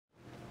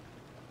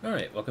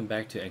Alright, welcome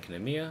back to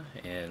Enkanomiya,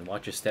 and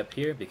watch your step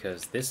here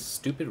because this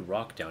stupid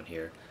rock down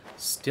here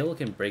still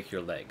can break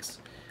your legs.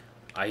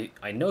 I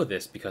know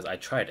this because I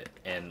tried it,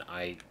 and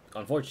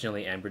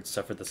unfortunately Amber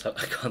suffered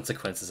the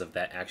consequences of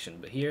that action,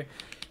 but here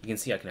you can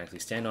see I can actually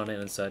stand on it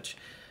and such.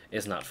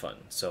 It's not fun,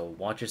 so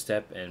watch your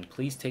step and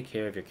please take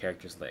care of your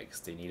character's legs,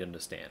 they need them to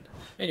stand.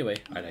 Anyway,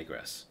 I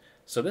digress.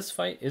 So this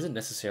fight isn't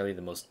necessarily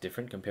the most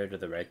different compared to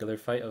the regular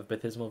fight of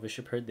Baptismal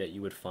Bishop Herd that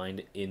you would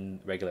find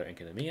in regular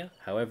Enkanomiya.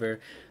 However,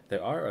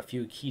 there are a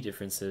few key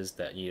differences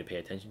that you need to pay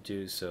attention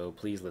to, so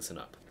please listen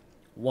up.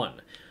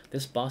 1.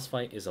 This boss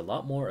fight is a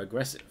lot more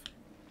aggressive.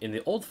 In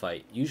the old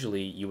fight,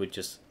 usually you would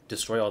just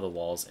destroy all the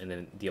walls and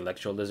then the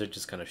Electro Lizard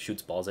just kind of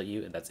shoots balls at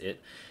you and that's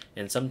it.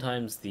 And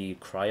sometimes the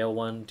Cryo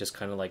one just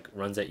kind of like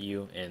runs at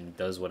you and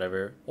does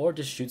whatever, or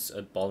just shoots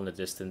a ball in the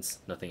distance,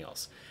 nothing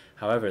else.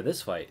 However,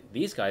 this fight,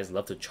 these guys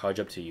love to charge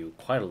up to you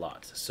quite a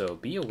lot, so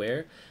be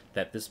aware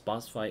that this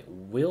boss fight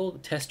will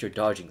test your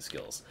dodging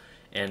skills.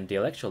 And the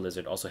Electro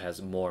Lizard also has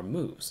more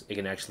moves. It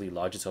can actually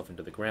lodge itself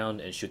into the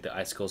ground and shoot the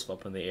icicles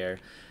up in the air,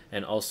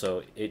 and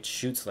also it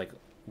shoots like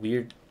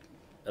weird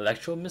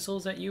electro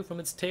missiles at you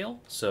from its tail,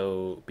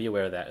 so be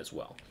aware of that as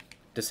well.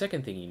 The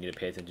second thing you need to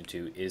pay attention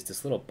to is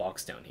this little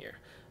box down here.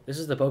 This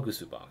is the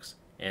Bokusu box,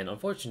 and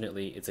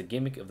unfortunately it's a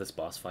gimmick of this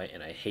boss fight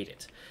and I hate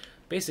it.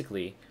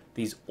 Basically,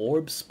 these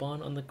orbs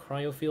spawn on the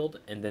cryo field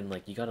and then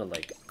like you gotta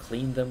like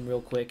clean them real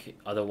quick,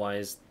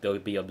 otherwise they'll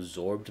be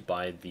absorbed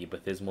by the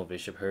Baptismal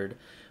Bishop Herd,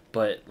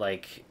 but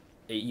like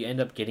you end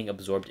up getting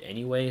absorbed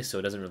anyway, so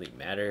it doesn't really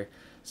matter.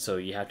 So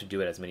you have to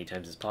do it as many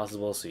times as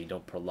possible so you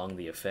don't prolong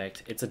the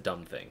effect. It's a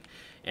dumb thing.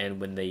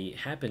 And when they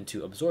happen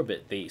to absorb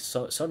it, they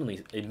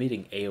suddenly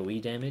emitting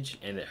AoE damage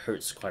and it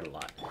hurts quite a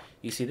lot.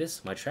 You see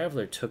this? My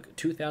Traveler took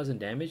 2,000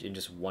 damage in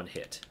just one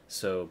hit.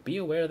 So be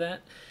aware of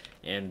that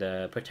and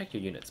protect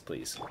your units,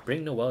 please.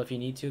 Bring Noelle if you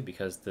need to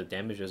because the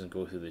damage doesn't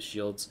go through the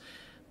shields,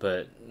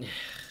 but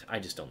I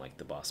just don't like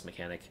the boss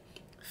mechanic.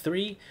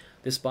 3.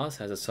 This boss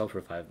has a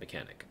self-revive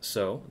mechanic.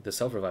 So, the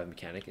self-revive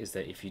mechanic is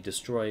that if you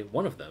destroy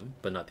one of them,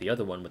 but not the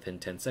other one within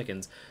 10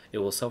 seconds, it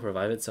will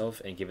self-revive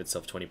itself and give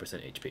itself 20%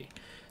 HP.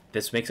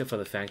 This makes it for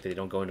the fact that they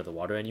don't go into the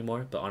water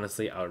anymore, but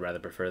honestly, I would rather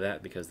prefer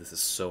that because this is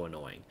so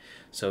annoying.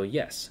 So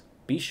yes,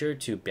 be sure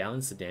to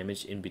balance the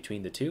damage in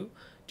between the two,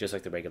 just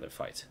like the regular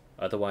fight.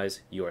 Otherwise,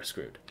 you are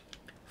screwed.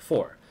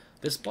 4.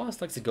 This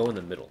boss likes to go in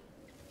the middle.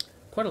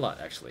 Quite a lot,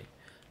 actually.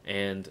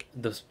 And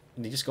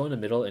they just go in the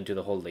middle and do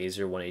the whole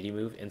laser 180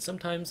 move, and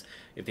sometimes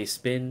if they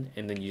spin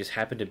and then you just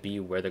happen to be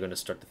where they're going to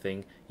start the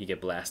thing, you get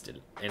blasted,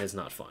 and it's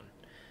not fun.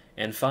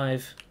 And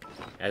 5,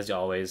 as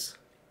always,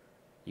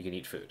 you can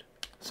eat food.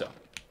 So,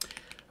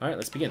 alright,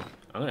 let's begin.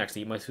 I'm gonna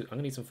actually eat I'm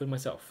gonna eat some food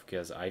myself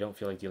because I don't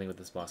feel like dealing with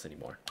this boss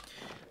anymore.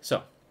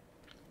 So,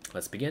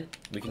 let's begin.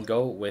 We can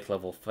go with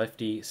level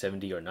 50,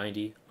 70, or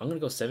 90. I'm gonna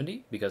go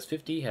 70 because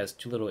 50 has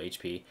too little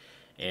HP.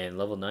 And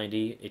level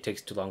 90, it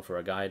takes too long for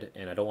a guide,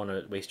 and I don't want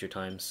to waste your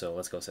time, so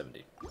let's go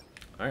 70.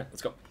 Alright,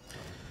 let's go.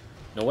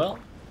 Noelle,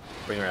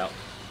 bring her out.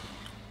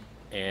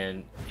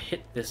 And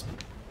hit this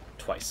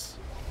twice.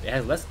 It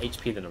has less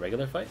HP than a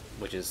regular fight,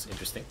 which is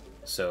interesting.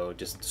 So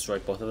just destroy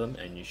both of them,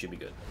 and you should be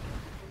good.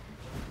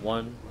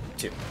 1,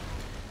 2.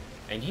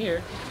 And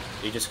here,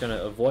 you're just going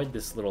to avoid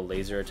this little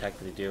laser attack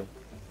that they do.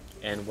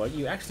 And what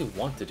you actually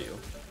want to do,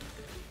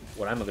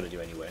 what I'm going to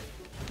do anyway,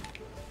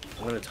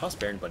 I'm going to toss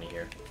Baron Bunny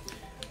here.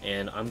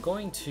 And I'm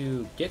going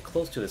to get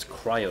close to this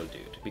Cryo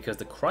dude, because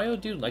the Cryo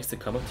dude likes to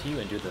come up to you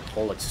and do the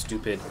whole like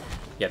stupid,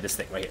 yeah, this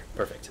thing right here,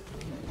 perfect.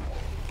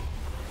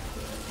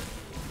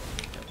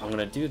 I'm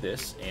gonna do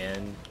this,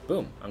 and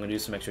boom, I'm gonna do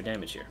some extra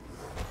damage here.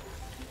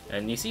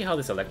 And you see how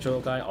this Electro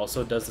guy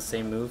also does the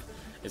same move?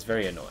 It's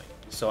very annoying.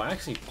 So I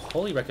actually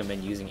wholly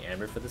recommend using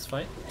Amber for this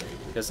fight,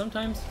 because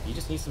sometimes you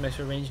just need some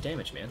extra range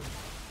damage, man.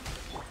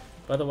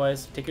 But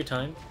otherwise, take your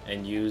time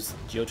and use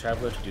Geo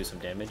Traveler to do some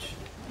damage.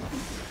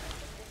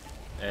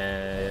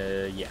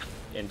 Yeah,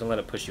 and don't let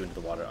it push you into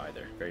the water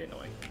either. Very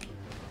annoying.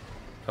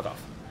 Fuck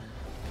off.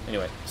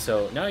 Anyway,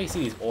 so now you see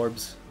these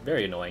orbs,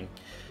 very annoying,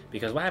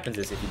 because what happens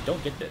is if you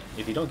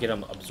don't get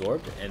them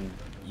absorbed, and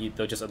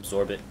they'll just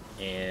absorb it,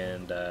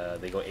 and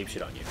they go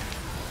apeshit on you.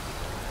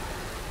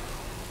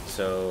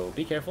 So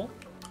be careful.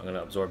 I'm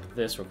gonna absorb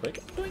this real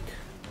quick. Doink.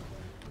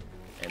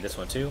 And this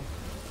one too.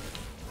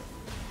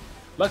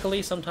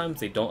 Luckily,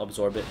 sometimes they don't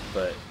absorb it,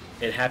 but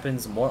it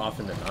happens more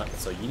often than not,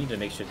 so you need to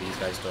make sure these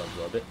guys don't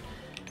absorb it.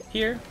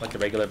 Here, like the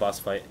regular boss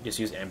fight, just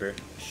use Amber,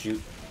 shoot,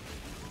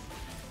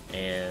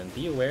 and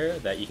be aware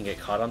that you can get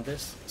caught on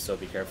this, so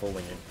be careful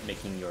when you're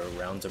making your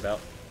rounds about.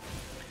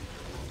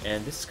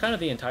 And this is kind of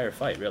the entire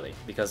fight, really,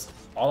 because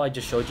all I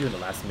just showed you in the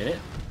last minute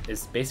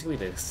is basically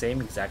the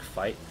same exact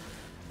fight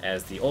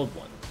as the old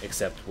one,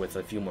 except with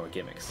a few more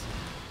gimmicks.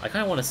 I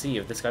kind of want to see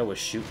if this guy would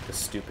shoot the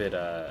stupid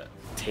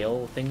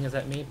tail things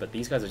at me, but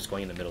these guys are just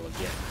going in the middle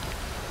again.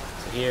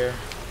 So here,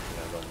 I'm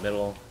gonna go in the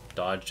middle,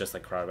 dodge just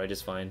like Cryo Reg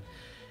is fine.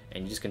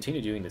 And you just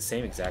continue doing the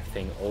same exact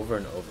thing over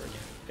and over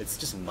again. It's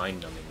just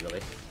mind-numbing, really.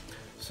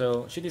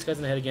 So, shoot these guys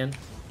in the head again.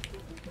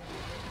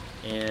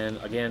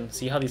 And again,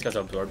 see how these guys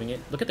are absorbing it?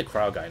 Look at the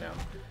cryo guy now.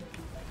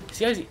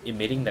 See how he's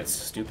emitting that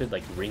stupid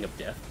like ring of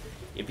death?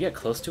 If you get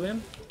close to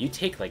him, you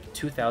take like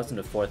 2,000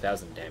 to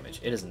 4,000 damage.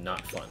 It is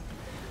not fun.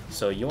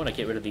 So you want to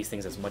get rid of these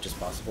things as much as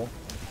possible.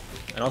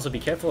 And also be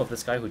careful of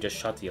this guy who just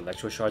shot the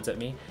Electro shards at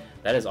me.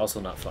 That is also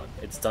not fun.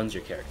 It stuns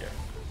your character.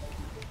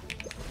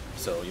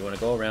 So you want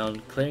to go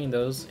around clearing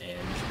those and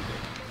you should be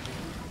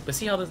good. But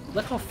see how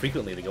look how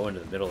frequently they go into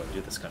the middle and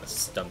do this kind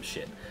of dumb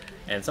shit.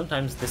 And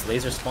sometimes this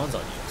laser spawns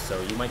on you,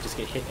 so you might just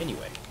get hit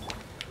anyway.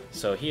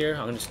 So here,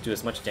 I'm going to just do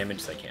as much damage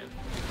as I can.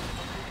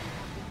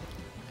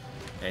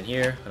 And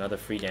here, another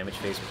free damage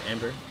phase with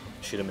Amber.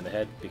 Shoot him in the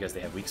head because they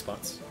have weak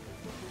spots.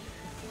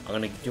 I'm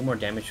going to do more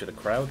damage to the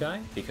Cryo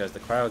guy because the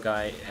Cryo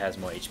guy has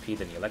more HP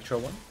than the Electro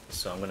one.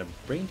 So I'm going to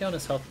bring down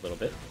his health a little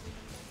bit.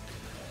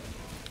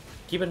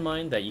 Keep in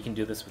mind that you can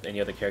do this with any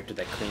other character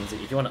that cleans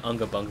it. If you want to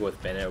unga bunga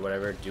with Bennett or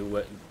whatever, do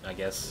it, I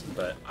guess.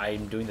 But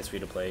I'm doing this free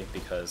to play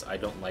because I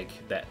don't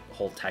like that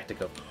whole tactic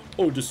of,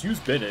 oh, just use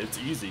Bennett, it's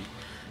easy.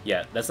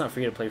 Yeah, that's not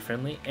free to play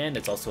friendly, and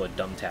it's also a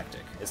dumb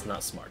tactic. It's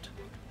not smart.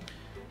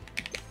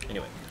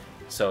 Anyway,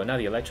 so now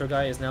the Electro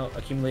guy is now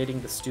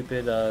accumulating the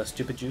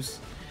stupid juice.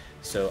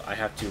 So I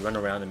have to run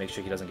around and make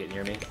sure he doesn't get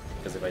near me,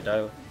 because if I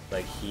die,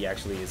 like, he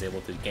actually is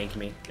able to gank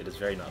me. It is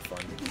very not fun.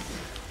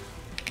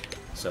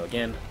 So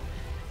again,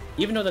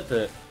 even though that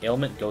the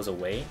ailment goes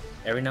away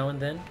every now and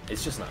then,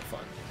 it's just not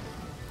fun.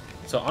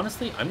 So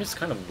honestly, I'm just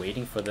kind of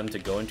waiting for them to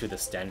go into the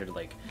standard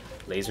like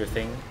laser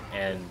thing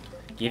and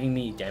giving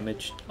me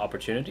damage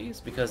opportunities,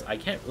 because I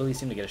can't really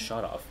seem to get a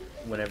shot off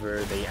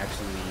whenever they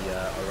actually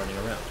are running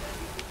around.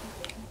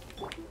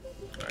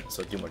 Alright,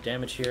 so do more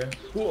damage here.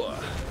 Whoa.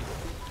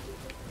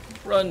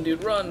 Run,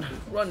 dude, run!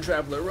 Run,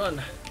 Traveler,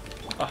 run!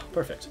 Ah,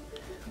 perfect.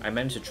 I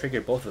managed to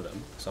trigger both of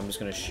them, so I'm just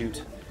going to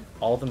shoot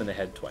all of them in the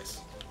head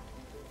twice.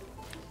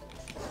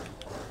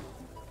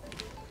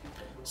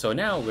 So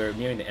now we're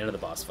nearing the end of the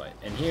boss fight,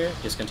 and here,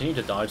 just continue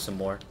to dodge some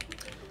more.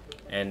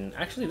 And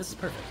actually, this is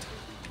perfect.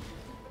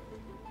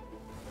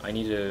 I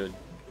need to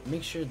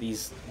make sure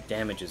these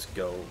damages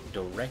go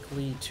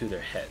directly to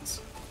their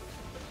heads.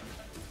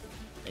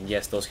 And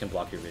yes, those can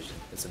block your vision.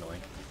 It's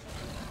annoying.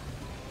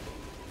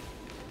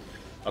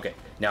 Okay,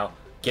 now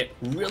get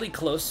really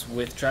close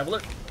with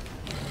Traveler.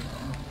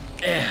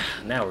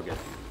 Now we're good.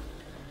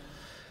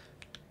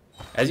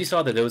 As you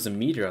saw that there was a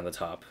meter on the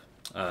top,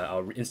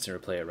 I'll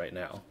instant replay it right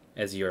now,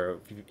 as you're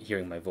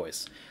hearing my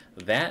voice.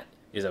 That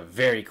is a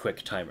very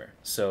quick timer,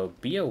 so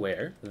be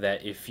aware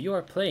that if you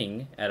are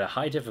playing at a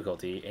high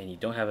difficulty and you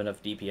don't have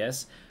enough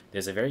DPS,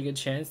 there's a very good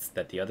chance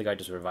that the other guy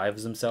just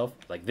revives himself,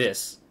 like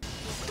this.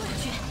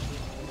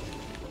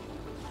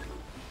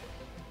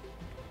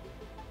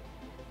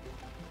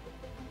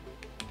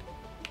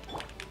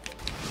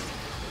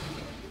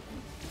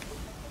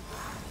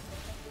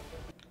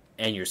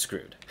 And you're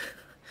screwed.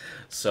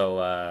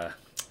 So,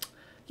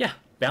 yeah,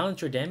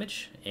 balance your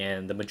damage,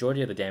 and the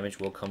majority of the damage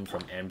will come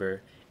from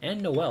Amber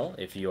and Noelle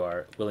if you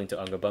are willing to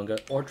Unga Bunga,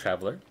 or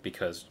Traveler,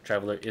 because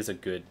Traveler is a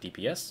good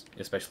DPS,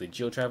 especially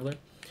Geo Traveler.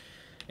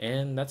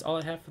 And that's all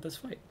I have for this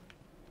fight.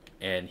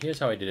 And here's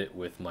how I did it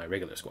with my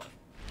regular squad.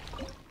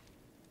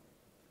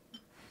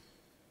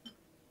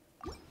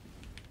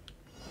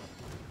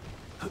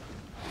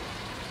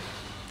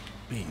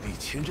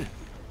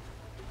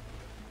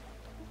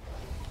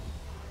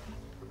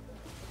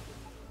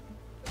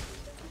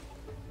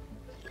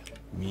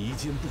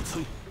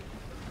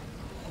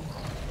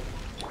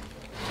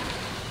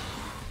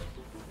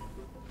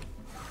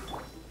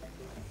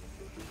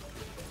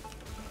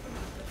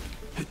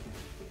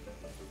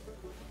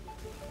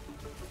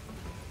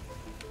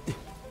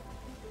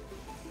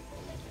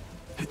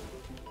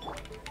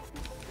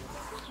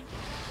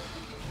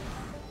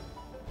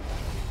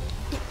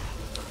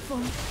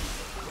风，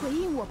回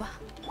应我吧！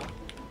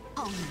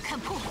奥努看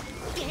破，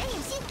点燃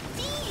引星，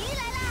金鱼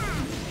来啦！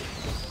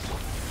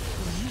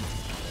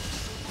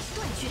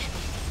断绝！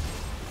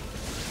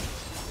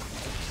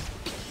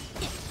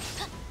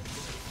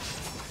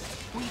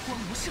微光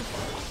无射，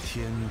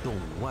天动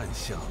万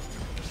象，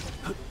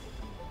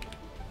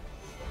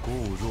固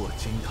若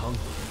金汤。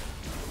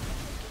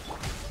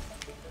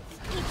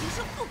一决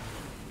胜负。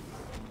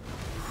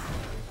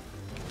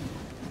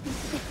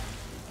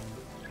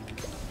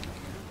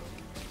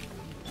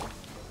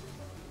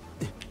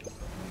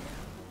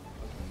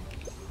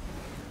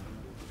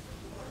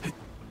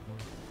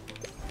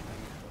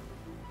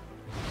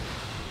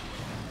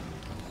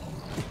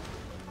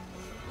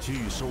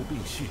聚收并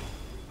蓄。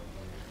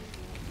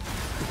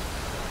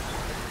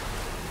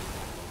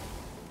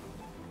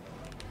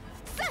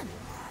散。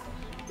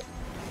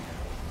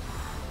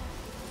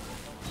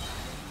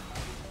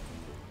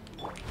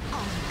奥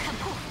努看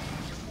破。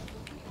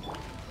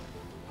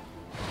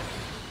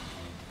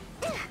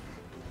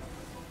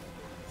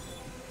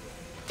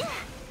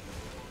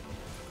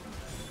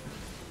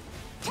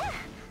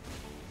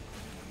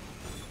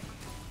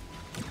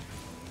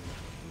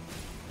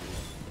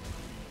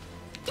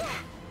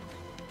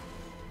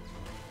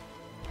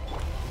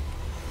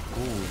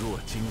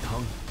金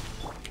汤，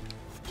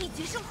一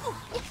决胜负，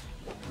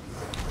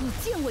以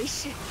剑为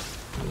誓。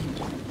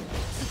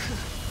此刻，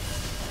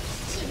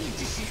寂灭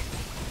之时，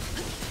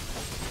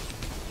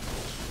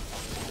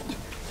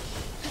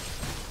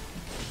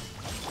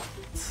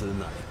此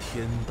乃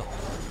天道。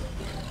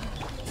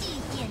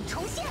祭典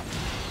重现。